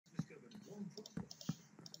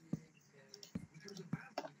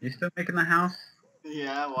You still making the house?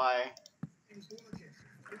 Yeah, why?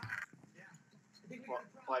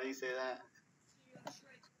 Why do you say that?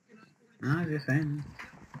 No, I'm just saying.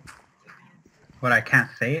 What, I can't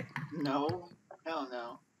say it? No, hell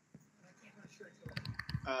no.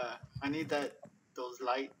 I need those the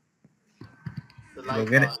Go light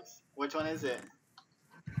get it. logs. Which one is it?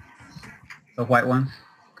 The white ones.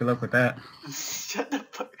 Good luck with that. Shut the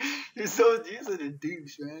fuck. You're so a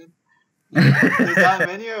douche, man. There's that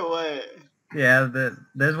many or what? Yeah,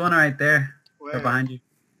 there's one right there. Where? Right behind you.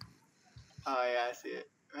 Oh yeah, I see it.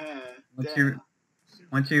 Once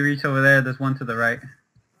once you reach over there, there's one to the right.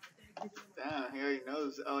 Damn, he already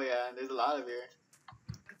knows. Oh yeah, there's a lot of here.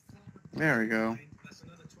 There we go.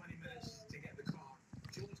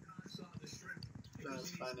 That's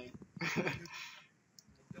funny.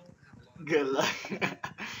 Good luck.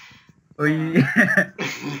 Oh, you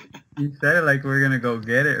said it like we're gonna go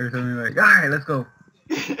get it or something. Like, all right, let's go.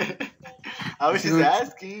 I was just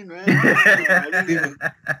asking, man.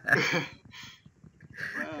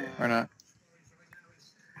 Or not?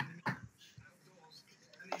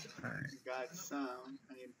 Got some.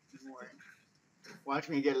 I need more. Watch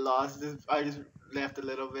me get lost. I just left a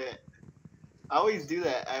little bit. I always do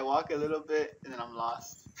that. I walk a little bit and then I'm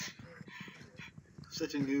lost.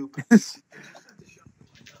 Such a noob.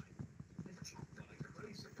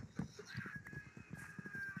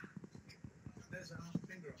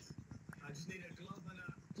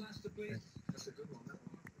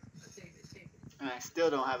 And I still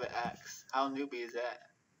don't have an axe. How newbie is that?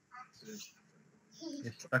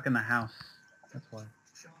 You're stuck in the house. That's why.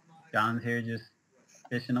 John's here just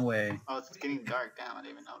fishing away. Oh, it's getting dark. Damn, I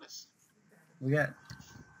didn't even notice. We got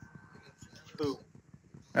Food.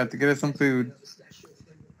 I have to get us some food.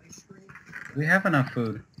 We have enough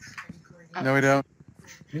food. No, we don't.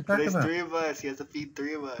 There's 3 of us. He has to feed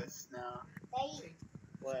 3 of us now.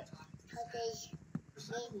 What?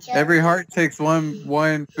 Every heart takes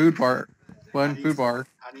one food bar. One food bar.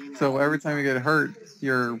 How do you know? So every time you get hurt,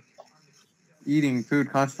 you're eating food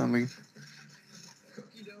constantly.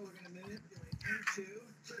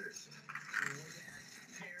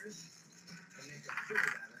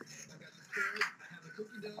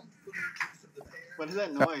 What is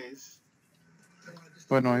that noise?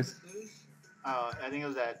 What noise? Oh, I think it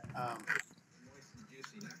was that,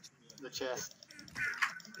 the chest.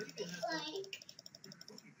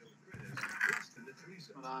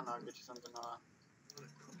 Hold on, I'll get you something on.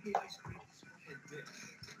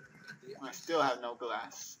 I still have no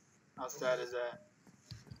glass. How sad is that?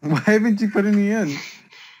 Why haven't you put any in?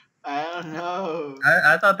 I don't know.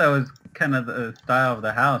 I thought that was kind of the style of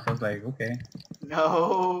the house. I was like, okay.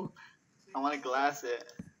 No. I want to glass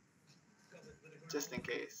it. Just in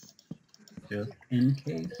case. Just in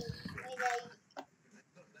case.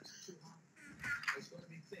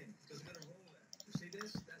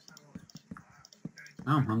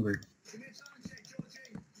 Now I'm hungry.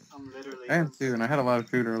 I'm literally. I am too, and I had a lot of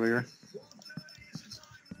food earlier.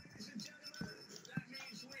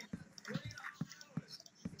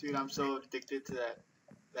 Dude, I'm so addicted to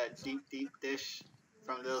that deep dish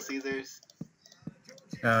from Little Caesars.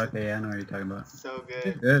 Oh, okay, yeah, I know what you're talking about. So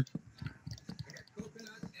It's good. good.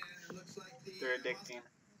 They're addicting.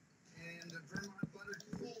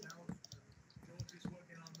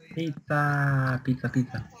 Pizza, pizza,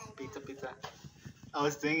 pizza. Pizza. I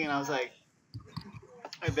was thinking, I was like,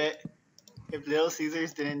 I bet if Little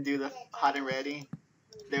Caesars didn't do the hot and ready,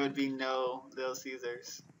 there would be no Little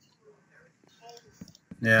Caesars.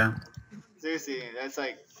 Yeah. Seriously, that's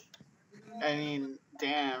like, I mean,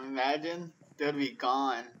 damn, imagine they would be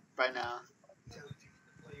gone right now.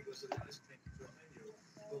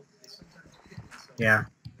 Yeah.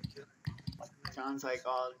 John's like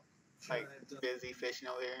all like busy fishing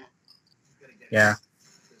over here. Yeah.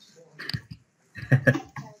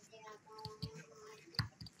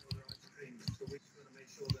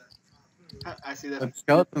 I see that. The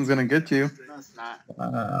skeleton's gonna get you. No, it's not.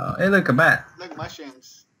 Hey, look, a bat. Look,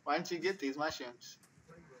 mushrooms. Why didn't you get these mushrooms?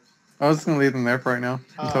 I was just gonna leave them there for right now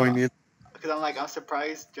until we need. Because I'm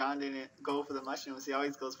surprised John didn't go for the mushrooms. He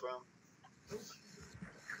always goes for them.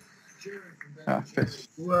 Ah, fish.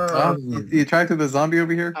 Whoa. You attracted the zombie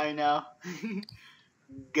over here? I know.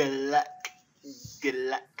 Good luck. Good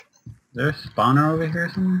luck. Is there a spawner over here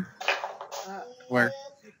somewhere? Where?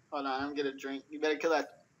 Hold on, I'm gonna get a drink. You better kill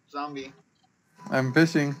that zombie. I'm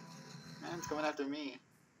fishing. Man, it's coming after me.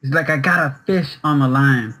 He's like, I got a fish on the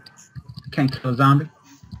line. Can't kill a zombie.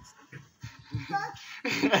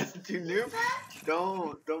 That's too new.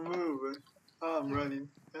 Don't move. Oh, I'm running.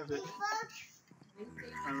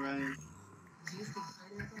 I'm running.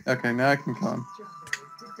 Okay, now I can come.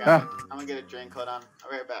 Okay, Ah. I'm gonna get a drink. Hold on. I'll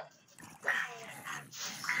be right back.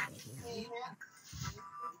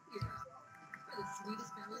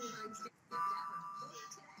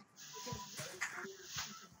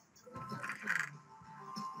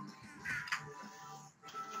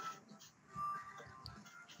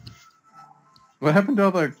 What happened to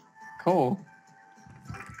all the coal?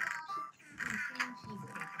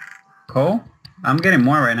 Coal? I'm getting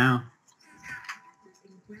more right now.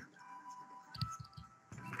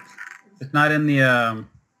 It's not in the,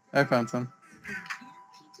 I found some.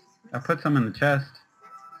 I put some in the chest.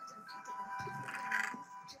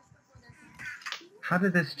 How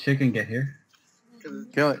did this chicken get here?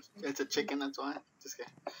 Kill it. It's a chicken, that's why. Just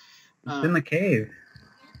kidding. It's in the cave.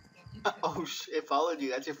 Oh, it followed you.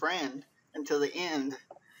 That's your friend until the end.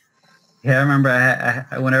 Yeah, I remember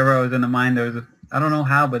whenever I was in the mine, there was I don't know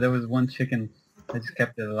how, but there was one chicken that just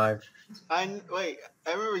kept it alive. Wait,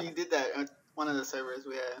 I remember you did that at one of the servers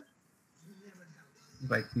we had.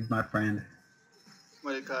 Like, he's my friend.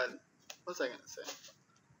 What it called? What was I gonna say?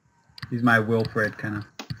 He's my Wilfred, kind of.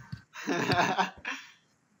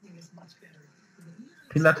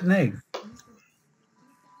 He left an egg.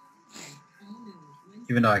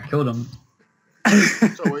 Even though I killed him.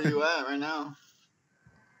 So where you at right now?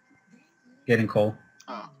 Getting coal.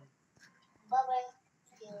 Oh.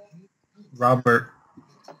 Robert.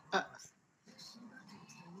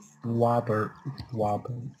 Wobbert.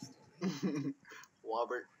 Wobbert.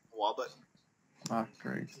 Ah,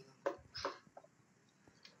 great.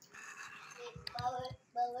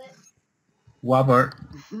 Wobbert.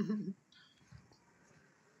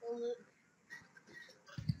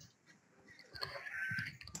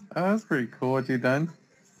 Oh, that's pretty cool what you done.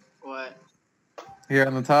 What? Here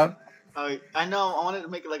on the top. Oh, I know. I wanted to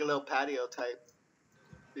make it like a little patio type.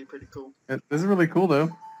 Be pretty cool. This is really cool though.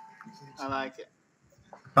 I like it.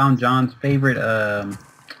 Found John's favorite, Kind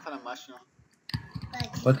of mushroom.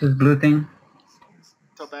 what's this blue thing?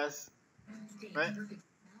 Topaz. Right?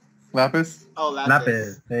 Lapis. Oh, lapis.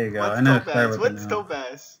 Lapis. There you go. What's I know topaz? What's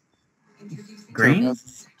topaz? Green?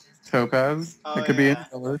 Topaz. Oh, It could be yeah. any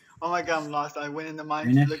color. Oh my god, I'm lost. I went in the mine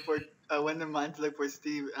to Greenish? look for. I went in the mine to look for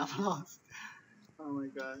Steve. And I'm lost. Oh my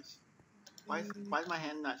gosh. Why is my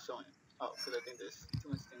hand not showing? Oh, because I think there's too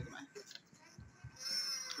much things in my hand.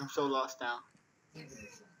 I'm so lost now.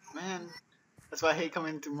 Man, that's why I hate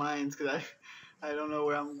coming to mines because I don't know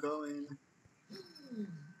where I'm going.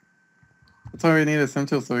 That's why we need a sim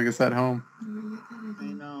tool so we can set home. I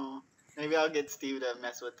know. Maybe I'll get Steve to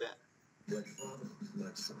mess with it.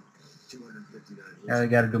 I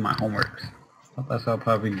gotta do my homework. That's what I'll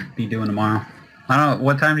probably be doing tomorrow. I don't know.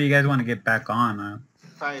 What time do you guys want to get back on?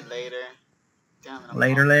 Probably later. Damn it. I'm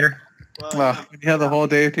Later, lost. later? Well, Well, you have the whole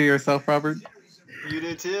day to yourself, Robert. you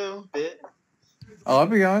do too, bit. Oh, I'll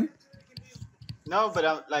be on. No, but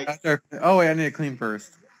I'm like. Oh wait, I need to clean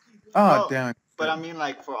first. Oh, Oh, damn it. But I mean,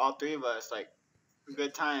 like for all three of us, like a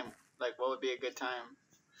good time. Like, what would be a good time?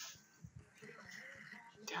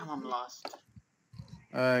 Damn, I'm lost.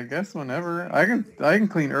 I guess whenever. I can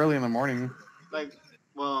clean early in the morning. Like,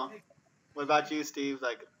 well, what about you, Steve?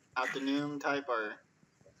 Like afternoon type or?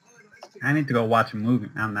 I need to go watch a movie.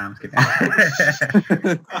 I'm just kidding.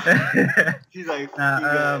 He's like, Nah,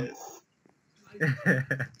 you guys.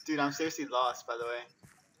 Dude, I'm seriously lost, by the way.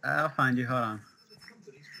 I'll find you. Hold on.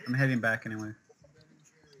 I'm heading back anyway.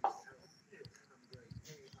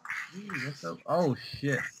 What's up? Oh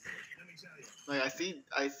shit! Like, I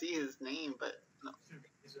see his name, but no.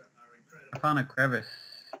 I found a crevice,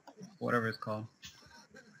 whatever it's called.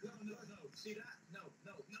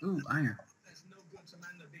 Ooh, iron.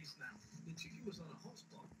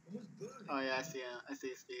 Oh yeah, I see him. I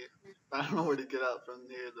see Steve. But I don't know where to get out from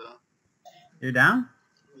here though. You're down?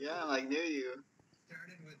 Yeah, I'm like near you.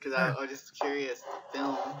 Cause I was just curious to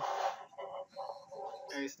film.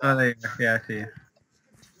 There you Oh, stop. there you go. Yeah, I see you.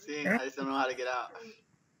 See, I just don't know how to get out.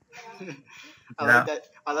 I Get like out. that.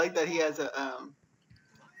 I like that he has a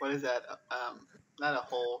what is that? Not a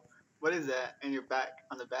hole. What is that in your back?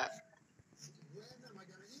 On the back.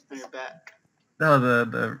 On your back. No,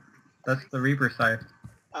 that's the Reaper scythe.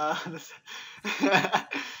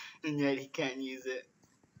 And yet he can't use it.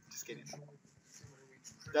 Just kidding.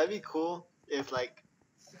 That'd be cool if like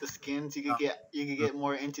the skins you could get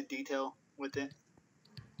more into detail with it.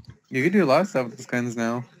 You can do a lot of stuff with the skins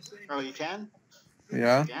now. Oh, you can?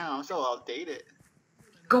 Yeah. Damn, I'm so outdated.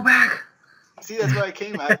 Go back. See, that's where I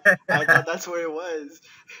came. I thought that's where it was.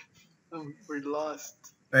 We're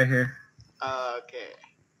lost. Right here. Okay.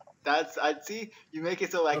 I see. You make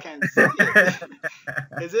it so I can't see it.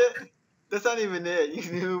 Is it? That's not even it.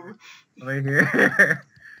 You knew. Right here.